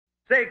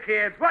Say,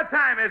 kids, what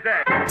time is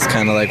it? It's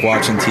kind of like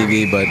watching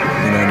TV, but,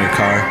 in your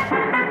car.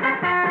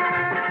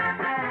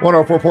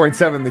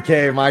 104.7 The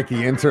Cave, Mike,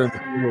 the intern.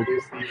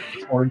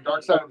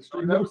 Dark Side of the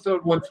Stream,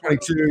 episode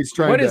 122. He's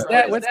trying What is to...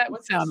 that? What's that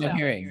sound I'm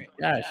hearing?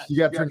 Gosh. You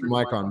got to turn your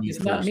mic on mute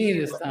It's not first. me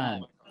this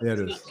time. Yeah, it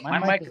is. My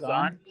mic is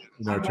on.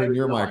 No, turn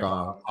your mic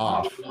on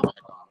off.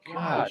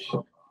 Gosh.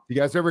 You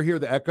guys ever hear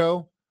the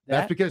echo?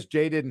 That's That? because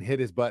Jay didn't hit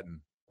his button.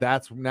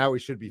 Now we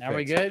should be Now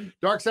we fixed. good?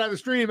 Dark Side of the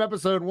Stream,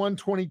 episode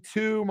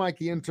 122. Mike,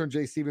 the intern,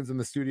 Jay Stevens in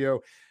the studio.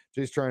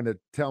 Jay's trying to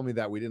tell me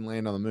that we didn't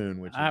land on the moon,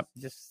 which is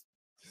Just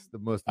the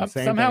most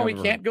insane somehow thing we I've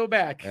ever can't heard. go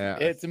back. Yeah,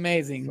 It's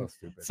amazing. So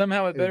stupid.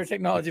 Somehow with better It's-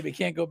 technology, we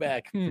can't go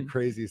back. The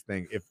craziest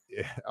thing. If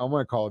I'm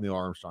gonna call Neil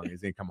Armstrong, he's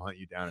gonna come hunt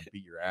you down and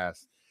beat your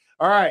ass.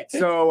 All right,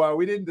 so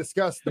we didn't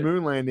discuss the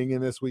moon landing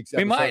in this week's We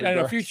episode. might of on a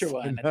Dark- future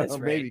one, at this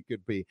rate. Maybe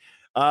could be.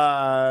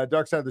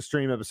 Dark Side of the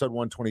Stream, episode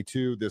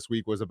 122 this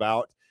week was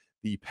about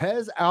the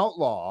Pez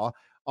Outlaw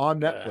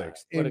on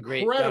Netflix. What a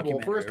great Incredible.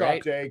 documentary, First right?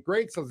 off, Jay,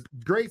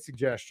 great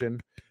suggestion.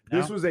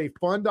 This No? was a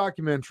fun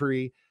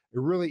documentary, a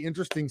really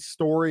interesting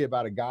story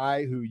about a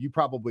guy who you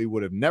probably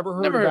would have never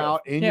heard about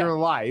in your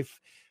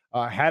life.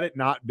 Had it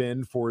not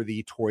been for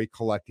the toy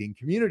collecting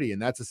community.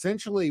 And that's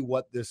essentially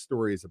what this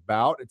story is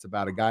about. It's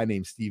about a guy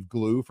named Steve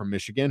Glue from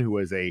Michigan who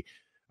was a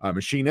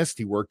machinist.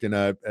 He worked in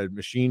a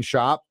machine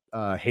shop,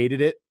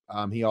 hated it.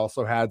 He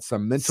also had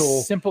some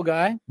simple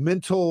guy.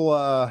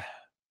 mental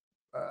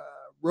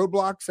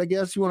roadblocks, I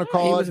guess you want to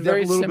call He it. was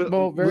very Definitely a little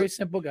simple, bit- very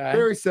simple guy.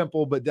 very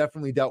simple, but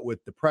definitely dealt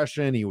with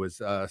depression. He was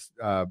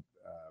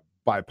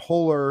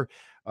bipolar.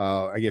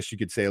 I guess you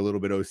could say a little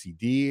bit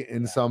OCD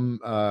in some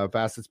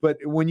facets. But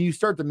when you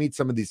start to meet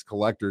some of these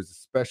collectors,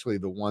 especially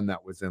the one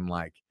that was in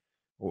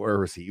where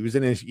was he? He was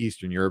in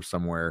Eastern Europe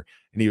somewhere,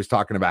 and he was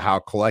talking about how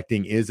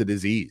collecting is a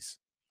disease.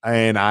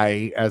 And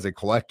I, as a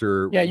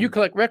collector, Yeah, you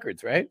collect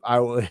records, right?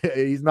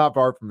 he's not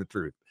far from the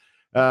truth.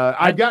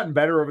 I've gotten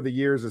better over the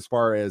years as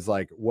far as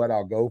what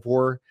I'll go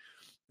for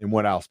and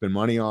what I'll spend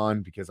money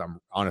on because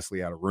I'm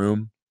honestly out of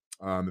room.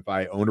 If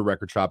I owned a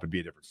record shop, it'd be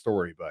a different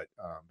story. But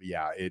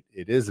yeah, it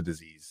is a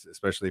disease,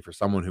 especially for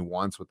someone who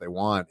wants what they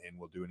want and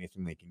will do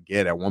anything they can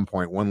get. At one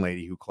point, one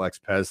lady who collects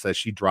Pez says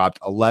she dropped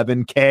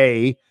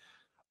 $11,000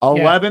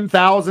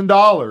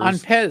 On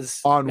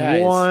Pez. on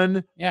guys.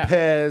 one Yeah.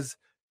 Pez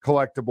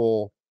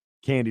collectible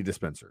candy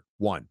dispenser.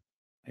 One.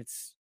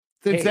 It's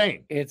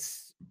insane.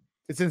 It's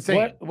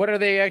insane. What are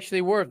they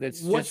actually worth?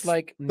 It's What's- just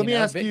like let me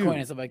ask Bitcoin you,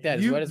 and stuff like that.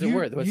 you- What is it you-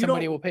 worth? What you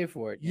somebody don't- will pay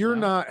for it. You're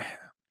know? not.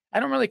 I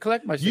don't really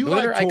collect much. You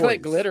glitter. like I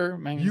collect toys. glitter. I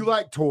mean, You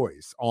like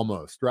toys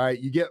almost, right?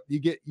 You get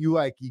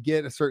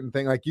a certain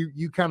thing. Like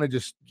you kind of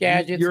just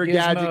gadgets. You're a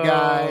gadget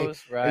guy,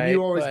 gizmos, right? and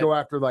you always but, go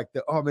after this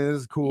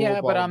is cool.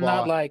 Yeah, blah, but I'm blah.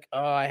 not like,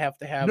 I have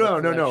to have. No.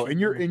 a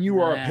collection. And you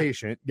are a Nah.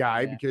 patient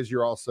guy Yeah. because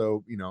you're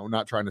also,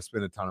 not trying to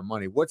spend a ton of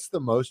money. What's the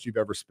most you've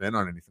ever spent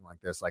on anything like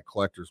this, like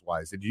collectors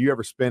wise? Did you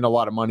ever spend a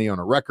lot of money on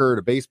a record,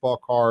 a baseball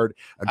card,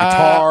 a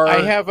guitar?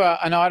 I have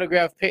an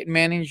autographed Peyton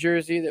Manning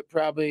jersey that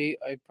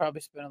I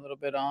probably spent a little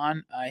bit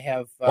on. I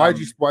have. Why'd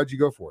you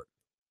go for it?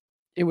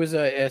 It was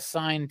a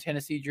signed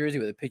Tennessee jersey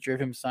with a picture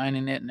of him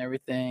signing it and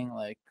everything.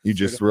 Like You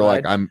just were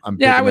like, certified. I'm.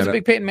 Yeah, I picking was a that up.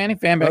 big Peyton Manning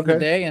fan back in the Okay.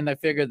 day, and I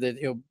figured that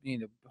he'll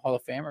Hall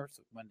of Famer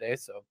one day.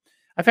 So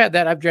I've had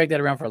that. I've dragged that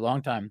around for a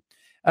long time.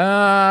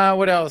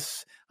 What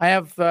else? I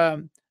have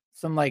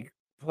some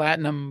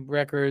platinum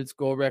records,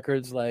 gold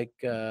records,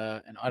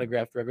 and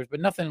autographed records, but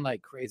nothing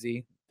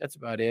crazy. That's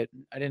about it.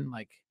 I didn't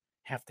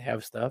have to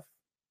have stuff.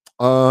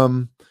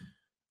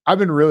 I've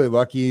been really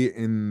lucky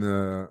in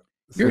the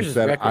Yours sense is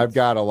that I've records.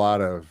 got a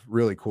lot of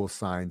really cool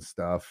signed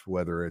stuff,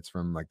 whether it's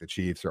from the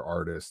Chiefs or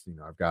artists.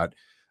 I've got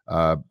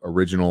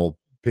original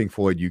Pink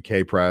Floyd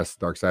UK press,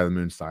 Dark Side of the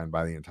Moon signed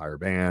by the entire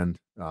band.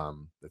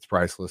 That's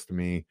priceless to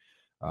me.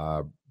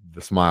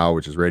 The Smile,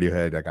 which is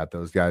Radiohead, I got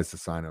those guys to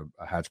sign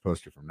a Hatch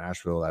poster from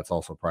Nashville. That's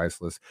also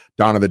priceless.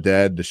 Dawn of the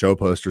Dead, the show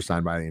poster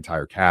signed by the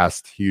entire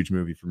cast. Huge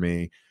movie for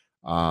me.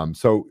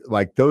 So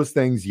those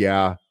things,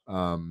 yeah.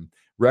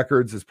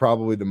 Records is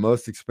probably the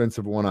most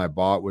expensive one I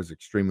bought was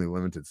Extremely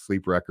Limited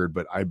Sleep record,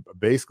 but I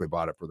basically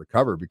bought it for the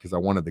cover because I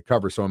wanted the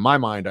cover. So in my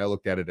mind, I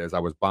looked at it as I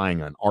was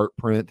buying an art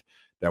print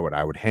that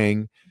I would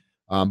hang.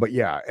 But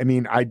yeah, I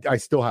mean, I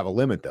still have a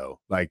limit though.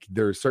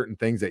 There's certain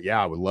things that,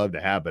 I would love to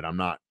have, but I'm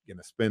not going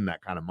to spend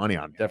that kind of money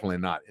on. Definitely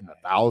not in the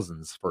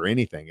thousands for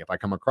anything. If I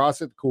come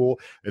across it, cool.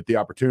 If the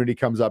opportunity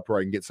comes up where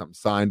I can get something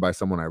signed by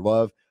someone I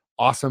love,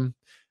 awesome.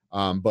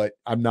 But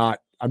I'm not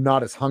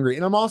as hungry,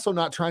 and I'm also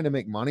not trying to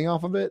make money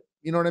off of it.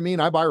 You know what I mean?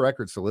 I buy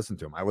records to listen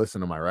to them. I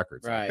listen to my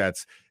records. Right.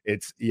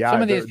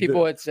 Some of these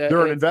people,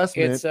 they're an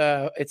investment.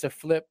 It's a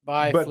flip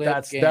buy, but flip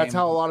that's game.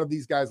 how a lot of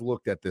these guys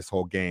looked at this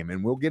whole game.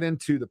 And we'll get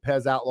into the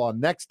Pez Outlaw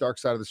next. Dark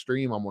Side of the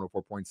Stream on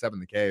 104.7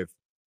 The Cave.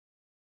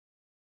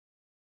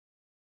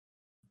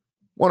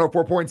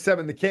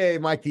 104.7 The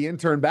Cave. Mike the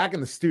intern back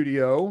in the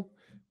studio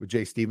with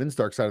Jay Stevens.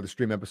 Dark Side of the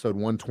Stream episode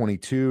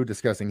 122,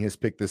 discussing his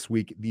pick this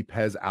week, the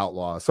Pez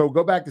Outlaw. So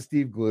go back to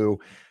Steve Glue.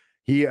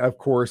 He, of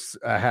course,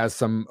 has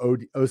some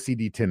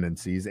OCD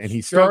tendencies, and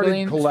he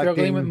started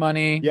struggling with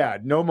money. Yeah,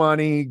 no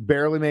money,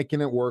 barely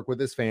making it work with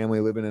his family,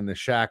 living in a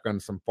shack on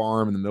some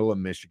farm in the middle of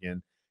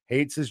Michigan.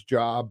 Hates his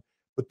job,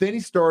 but then he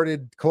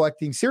started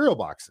collecting cereal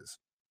boxes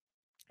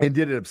and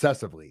did it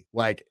obsessively.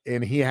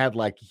 And he had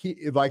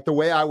the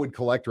way I would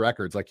collect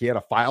records. Like, he had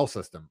a file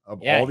system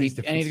of all these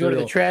different. And he'd go to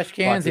the trash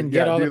cans and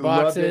get all the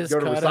boxes. Go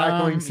to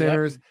recycling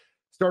centers. Yep.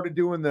 Started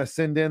doing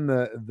send in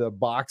the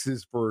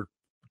boxes for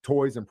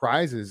toys and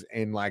prizes,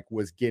 and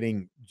was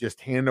getting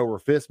just hand over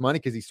fist money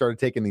because he started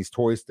taking these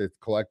toys to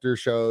collector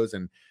shows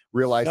and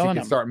realized he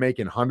could start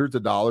making hundreds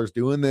of dollars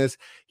doing this.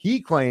 He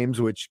claims,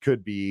 which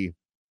could be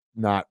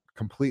not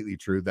completely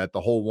true, that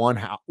the whole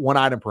one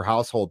item per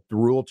household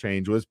rule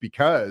change was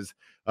because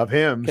of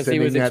him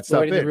sending that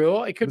stuff in. The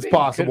rule. It's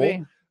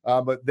possible.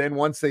 But then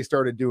once they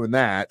started doing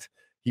that,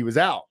 he was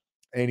out.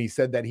 And he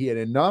said that he had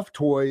enough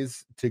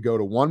toys to go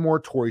to one more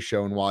toy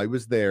show. And while he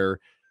was there,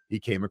 he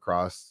came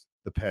across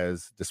the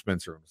Pez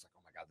dispenser and was like,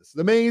 oh my God, this is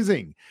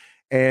amazing.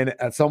 And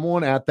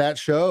someone at that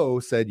show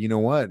said, you know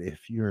what,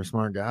 if you're a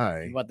smart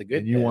guy, you want the good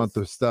and you want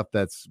the stuff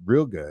that's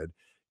real good,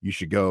 you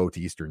should go to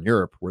Eastern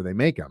Europe where they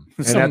make them.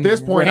 And at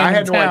this point, I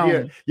had no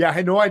idea. Yeah, I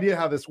had no idea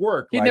how this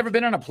worked. He'd never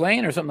been on a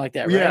plane or something like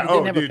that, right? Yeah, he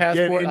didn't have a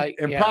passport.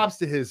 And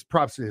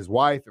props to his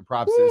wife, and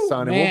props to his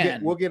son.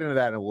 And we'll get into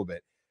that in a little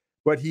bit.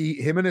 But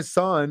him and his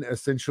son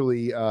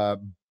essentially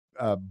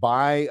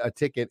buy a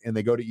ticket, and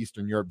they go to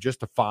Eastern Europe just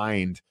to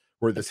find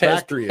where this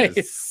factory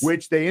is,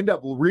 which they end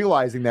up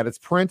realizing that it's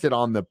printed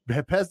on the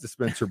Pez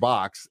dispenser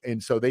box.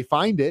 And so they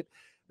find it,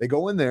 they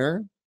go in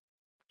there,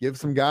 give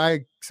some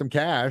guy some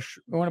cash,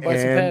 we want to buy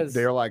some Pez.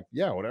 They're like,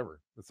 yeah, whatever.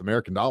 It's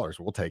American dollars.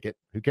 We'll take it.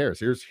 Who cares?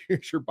 Here's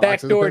your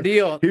box. Backdoor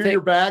deal. Here's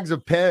your bags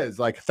of Pez,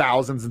 like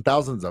thousands and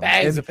thousands of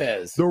bags of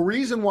Pez. The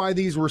reason why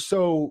these were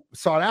so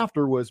sought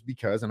after was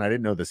because, and I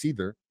didn't know this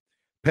either,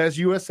 Pez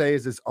USA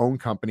is its own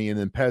company, and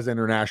then Pez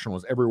International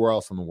is everywhere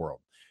else in the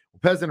world.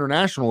 Pez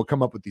International will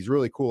come up with these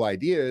really cool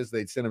ideas.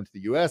 They'd send them to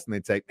the US, and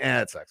they'd say,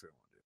 that sucks.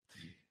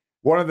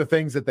 One of the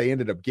things that they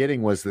ended up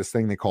getting was this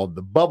thing they called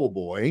the Bubble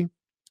Boy,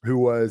 who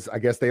was, I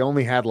guess they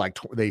only had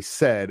they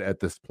said at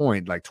this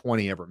point,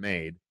 20 ever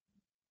made.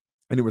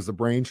 And it was the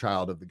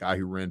brainchild of the guy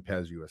who ran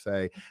Pez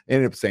USA. They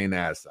ended up saying,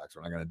 it sucks,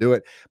 we're not going to do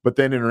it. But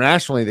then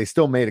internationally, they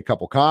still made a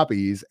couple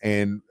copies,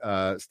 and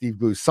Steve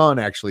Glue's son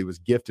actually was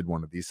gifted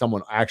one of these.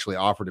 Someone actually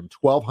offered him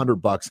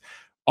 $1,200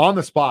 on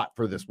the spot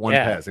for this one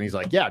Pez. And he's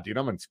like, yeah, dude,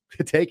 I'm going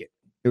to take it.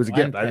 It was a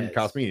gift. It didn't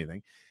cost me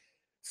anything.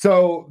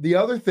 So the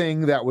other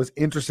thing that was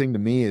interesting to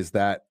me is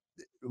that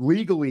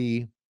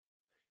legally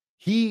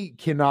he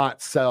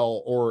cannot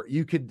sell, or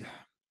you could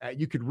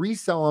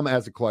resell them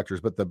as a collectors,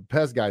 but the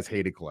Pez guys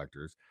hated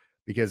collectors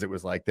because it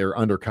was like they're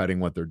undercutting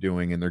what they're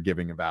doing and they're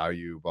giving a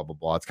value, blah, blah,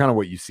 blah. It's kind of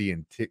what you see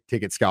in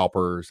ticket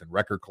scalpers and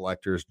record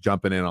collectors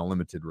jumping in on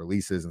limited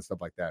releases and stuff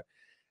like that.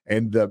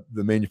 And the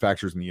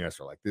manufacturers in the US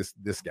are like, this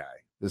guy,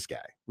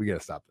 we got to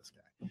stop this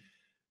guy.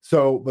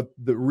 So, but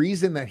the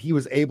reason that he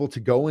was able to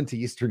go into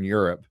Eastern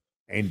Europe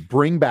and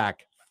bring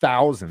back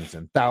thousands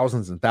and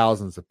thousands and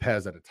thousands of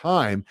Pez at a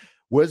time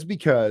was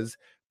because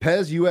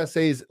Pez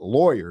USA's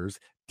lawyers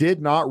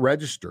did not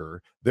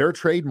register their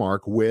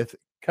trademark with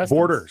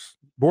Customs.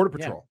 Border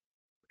Patrol.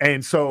 Yeah.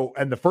 And so,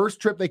 the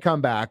first trip they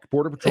come back,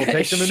 Border Patrol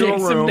takes them into a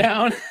room.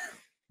 Down.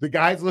 The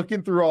guy's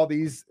looking through all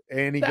these,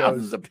 and he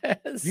thousands goes, of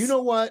Pez. You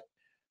know what?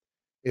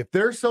 If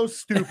they're so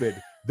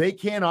stupid, they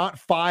cannot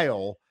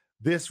file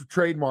this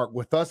trademark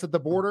with us at the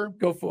border.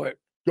 Go for it.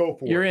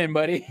 You're in,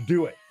 buddy.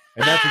 Do it.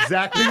 And that's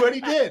exactly what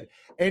he did.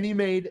 And he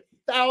made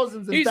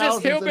thousands and He's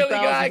thousands. He's this hillbilly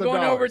guy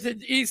going over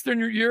to Eastern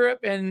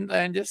Europe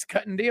and just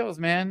cutting deals,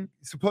 man.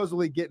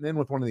 Supposedly getting in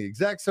with one of the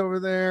execs over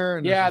there.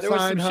 And there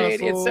was some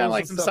shady. It sounded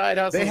like some side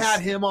hustles. They had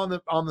him on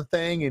the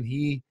thing, and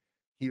he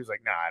was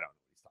like, "Nah, I don't know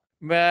what he's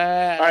talking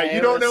about." All right,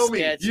 you don't know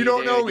me. You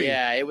don't know me.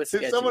 Yeah, it was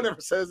sketchy. If someone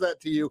ever says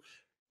that to you,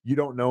 you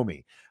don't know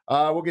me.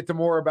 We'll get to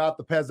more about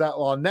the Pez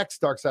Outlaw next.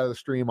 Dark Side of the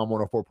Stream on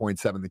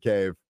 104.7 The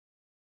Cave.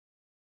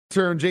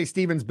 Turn Jay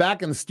Stevens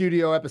back in the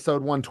studio,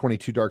 episode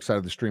 122, Dark Side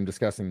of the Stream,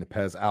 discussing the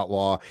Pez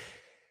Outlaw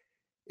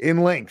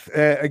in length.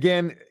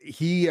 Again,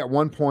 he at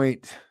one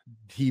point,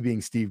 he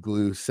being Steve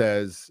Glue,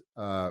 says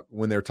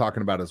when they're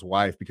talking about his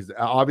wife, because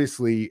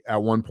obviously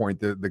at one point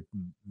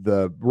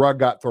the rug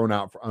got thrown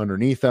out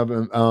underneath of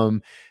him.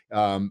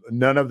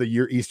 None of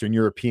the Eastern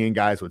European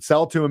guys would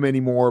sell to him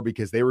anymore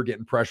because they were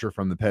getting pressure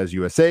from the Pez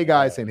USA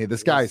guys saying, hey,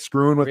 this guy's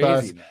screwing with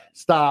us. Man.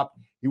 Stop.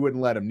 He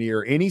wouldn't let him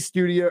near any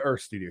studio.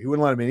 He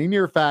wouldn't let him any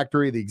near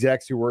factory. The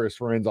execs who were his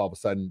friends all of a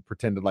sudden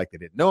pretended like they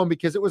didn't know him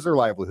because it was their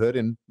livelihood.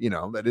 And,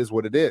 that is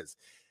what it is.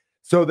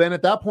 So then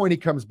at that point, he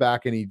comes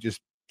back and he just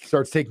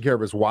starts taking care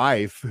of his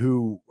wife,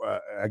 who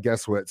I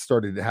guess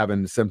started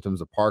having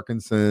symptoms of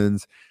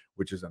Parkinson's,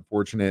 which is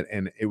unfortunate.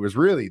 And it was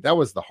that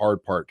was the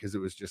hard part, because it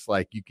was just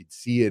like you could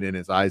see it in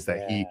his eyes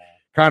that he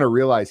kind of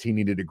realized he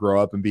needed to grow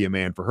up and be a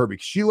man for her,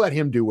 because she let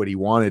him do what he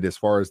wanted as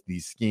far as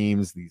these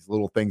schemes, these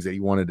little things that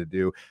he wanted to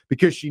do,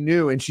 because she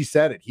knew, and she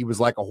said it, he was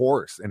like a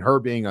horse, and her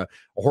being a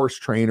horse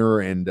trainer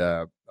and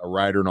a a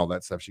rider and all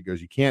that stuff. She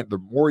goes, you can't, the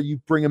more you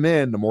bring them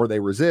in, the more they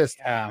resist.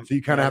 Yeah. So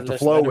you kind of have to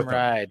Let's flow let with him them.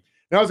 ride.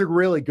 That was a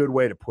really good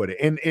way to put it.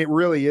 And it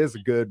really is a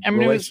good I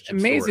mean, it was relationship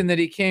amazing story. that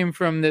he came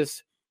from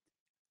this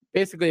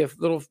basically a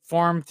little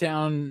farm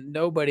town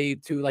nobody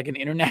to like an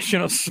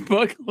international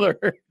smuggler.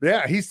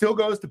 Yeah, he still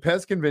goes to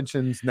Pez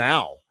conventions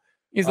now.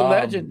 He's a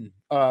legend.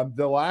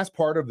 The last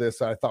part of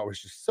this I thought was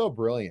just so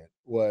brilliant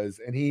was,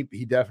 and he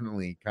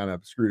definitely kind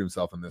of screwed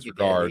himself in this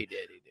regard. He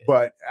did.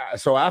 But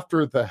so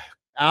after the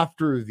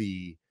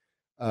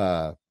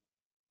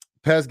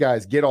Pez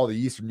guys get all the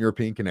Eastern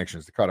European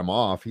connections to cut him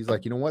off, he's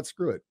like, you know what,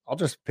 screw it, I'll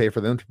just pay for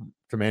them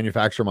to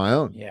manufacture my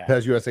own. Yeah.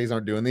 Pez USA's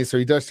aren't doing these, so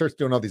he starts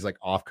doing all these like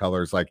off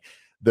colors, like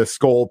the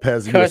skull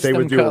Pez USA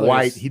would do colors.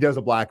 white. He does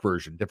a black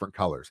version, different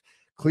colors,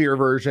 clear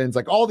versions,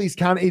 like all these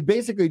kind of. He's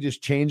basically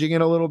just changing it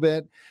a little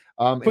bit.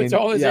 Puts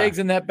all his eggs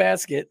in that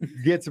basket.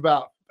 Gets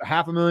about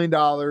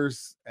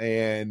 $500,000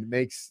 and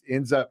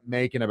ends up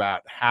making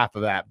about half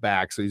of that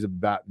back. So he's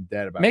about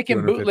dead about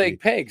making bootleg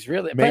pegs.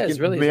 Really, Pez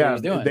really is what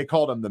he's doing. They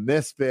called him the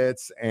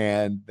Misfits,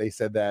 and they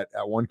said that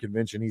at one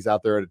convention he's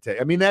out there at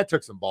I mean, that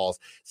took some balls.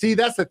 See,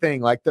 that's the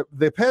thing. Like the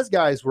Pez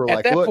guys were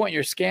at that point,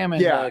 you're scamming.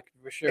 Yeah, like,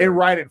 for sure. and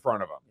right in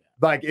front of them.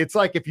 Like it's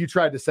like if you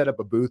tried to set up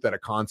a booth at a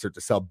concert to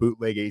sell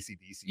bootleg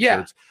AC/DC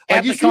shirts.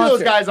 Like you see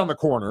those guys on the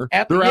corner,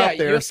 they're out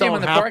there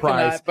selling half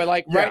price, but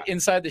like right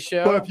inside the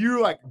show. But if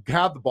you like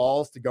have the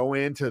balls to go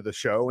into the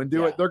show and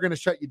do it, they're going to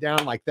shut you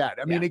down like that.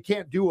 I mean, it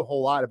can't do a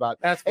whole lot about.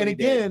 That's and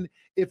again,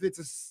 if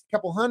it's a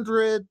couple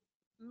hundred,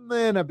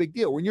 then a big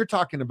deal. When you're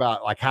talking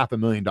about like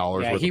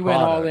 $500,000, yeah, worth he of went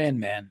product, all in,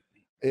 man.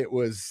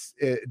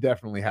 It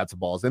definitely had some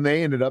balls, and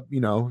they ended up,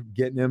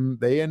 getting him.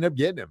 They ended up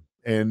getting him.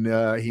 And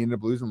he ended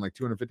up losing like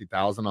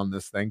 $250,000 on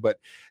this thing. But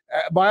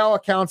by all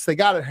accounts, they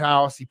got a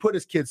house. He put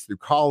his kids through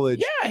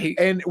college,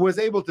 and was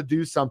able to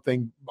do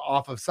something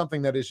off of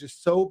something that is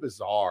just so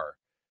bizarre.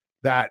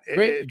 That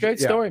great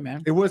story,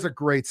 man. It was a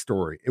great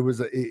story. It was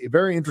a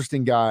very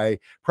interesting guy.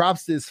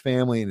 Props to his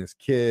family and his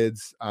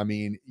kids. I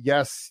mean,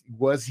 yes,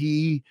 was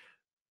he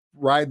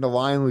riding the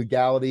line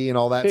legality and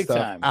all that Big stuff?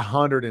 time.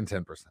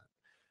 110%.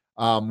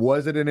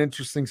 Was it an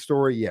interesting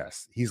story?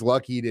 Yes. He's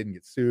lucky he didn't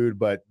get sued,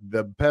 but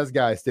the Pez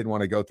guys didn't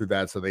want to go through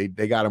that. So they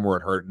got him where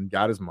it hurt and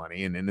got his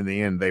money. And in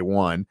the end, they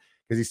won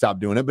because he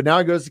stopped doing it. But now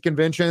he goes to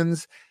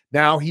conventions.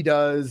 Now he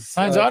does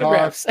signs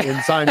autographs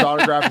and signs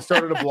autographs. He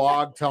started a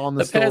blog telling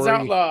the story. Pez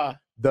Outlaw.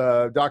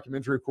 The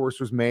documentary, of course,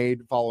 was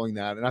made following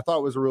that. And I thought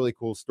it was a really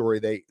cool story.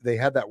 They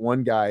had that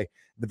one guy at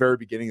the very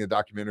beginning of the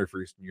documentary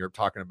for Eastern Europe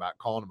talking about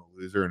calling him a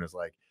loser, and is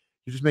like,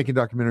 you're just making a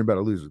documentary about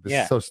a loser. This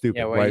is so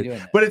stupid,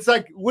 right? But it's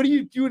like, what are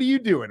you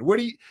doing? What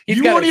do you?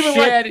 You won't even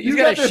like. He's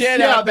got a shed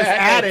out this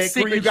attic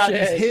where you got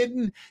shed.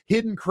 these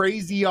hidden,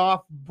 crazy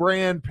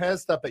off-brand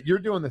Pez stuff that you're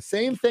doing the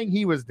same thing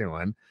he was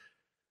doing,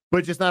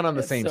 but just not on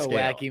the same scale.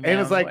 Wacky, man.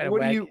 And it's like,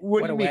 what do you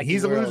mean?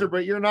 He's a loser,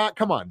 but you're not.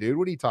 Come on, dude.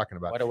 What are you talking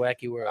about? What a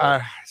wacky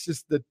world. It's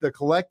just the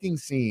collecting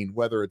scene,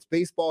 whether it's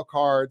baseball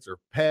cards or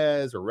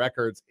Pez or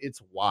records, it's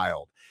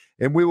wild.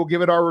 And we will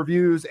give it our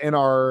reviews and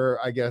our,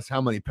 I guess, how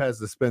many Pez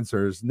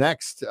dispensers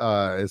next,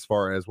 as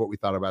far as what we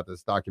thought about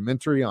this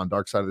documentary on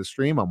Dark Side of the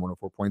Stream on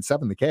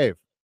 104.7 The Cave.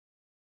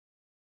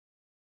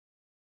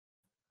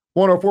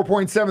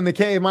 104.7 The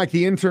Cave. Mike,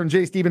 the intern,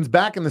 Jay Stevens,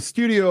 back in the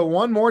studio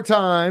one more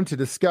time to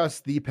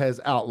discuss the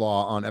Pez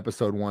Outlaw on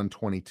episode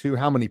 122.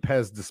 How many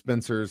Pez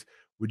dispensers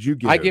would you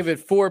give? I give it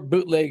 4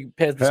 bootleg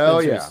Pez dispensers.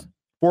 Hell yeah.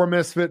 4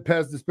 misfit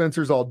Pez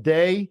dispensers all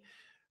day.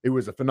 It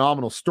was a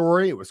phenomenal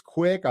story. It was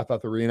quick. I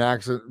thought the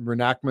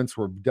reenactments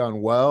were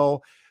done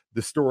well.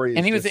 The story is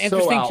and he was an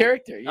interesting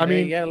character.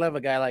 You gotta love a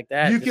guy like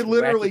that. You could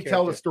literally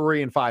tell the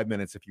story in 5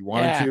 minutes if you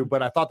wanted to,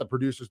 but I thought the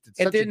producers did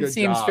such a good job. It didn't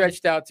seem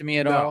stretched out to me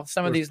at all.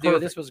 Some of these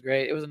this was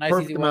great. It was a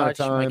nice easy watch.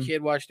 My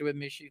kid watched it with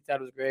me. She thought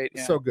it was great.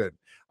 Yeah. So good.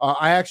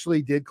 I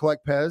actually did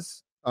collect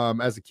Pez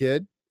as a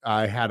kid.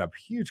 I had a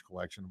huge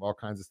collection of all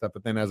kinds of stuff,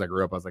 but then as I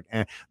grew up, I was like,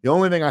 The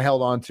only thing I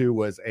held on to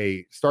was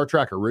a Star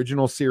Trek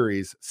original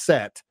series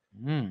set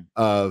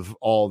of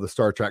all the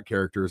Star Trek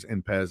characters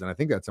in Pez, and I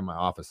think that's in my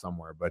office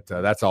somewhere, but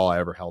that's all I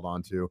ever held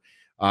on to.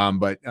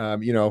 But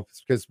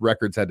it's because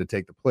records had to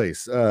take the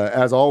place.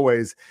 As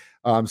always,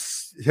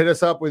 hit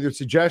us up with your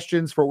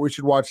suggestions for what we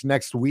should watch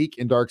next week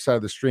in Dark Side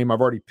of the Stream.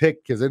 I've already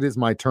picked because it is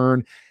my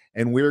turn,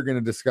 and we're going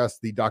to discuss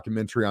the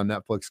documentary on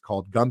Netflix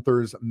called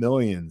Gunther's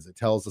Millions. It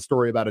tells the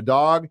story about a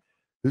dog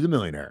who's a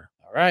millionaire.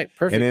 All right,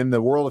 perfect. And in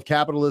the world of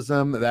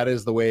capitalism, that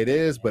is the way it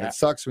is, but it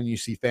sucks when you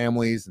see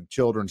families and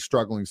children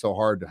struggling so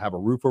hard to have a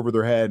roof over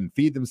their head and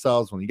feed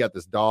themselves when you got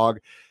this dog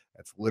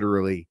that's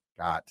literally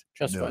got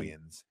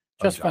millions.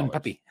 Just fun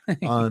puppy.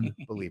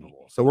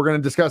 Unbelievable. So we're going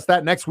to discuss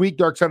that next week,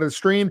 Dark Side of the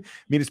Stream.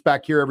 Meet us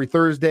back here every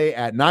Thursday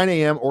at 9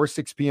 a.m. or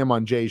 6 p.m.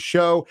 on Jay's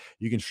show.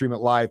 You can stream it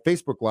live,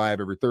 Facebook Live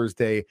every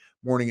Thursday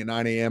morning at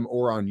 9 a.m.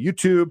 or on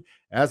YouTube.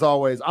 As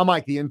always, I'm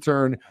Mike the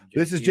intern.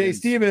 This is Jay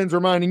Stevens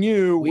reminding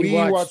you we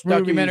watch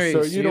movies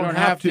so you don't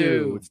have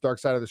to. It's Dark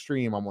Side of the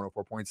Stream on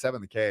 104.7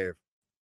 The Cave.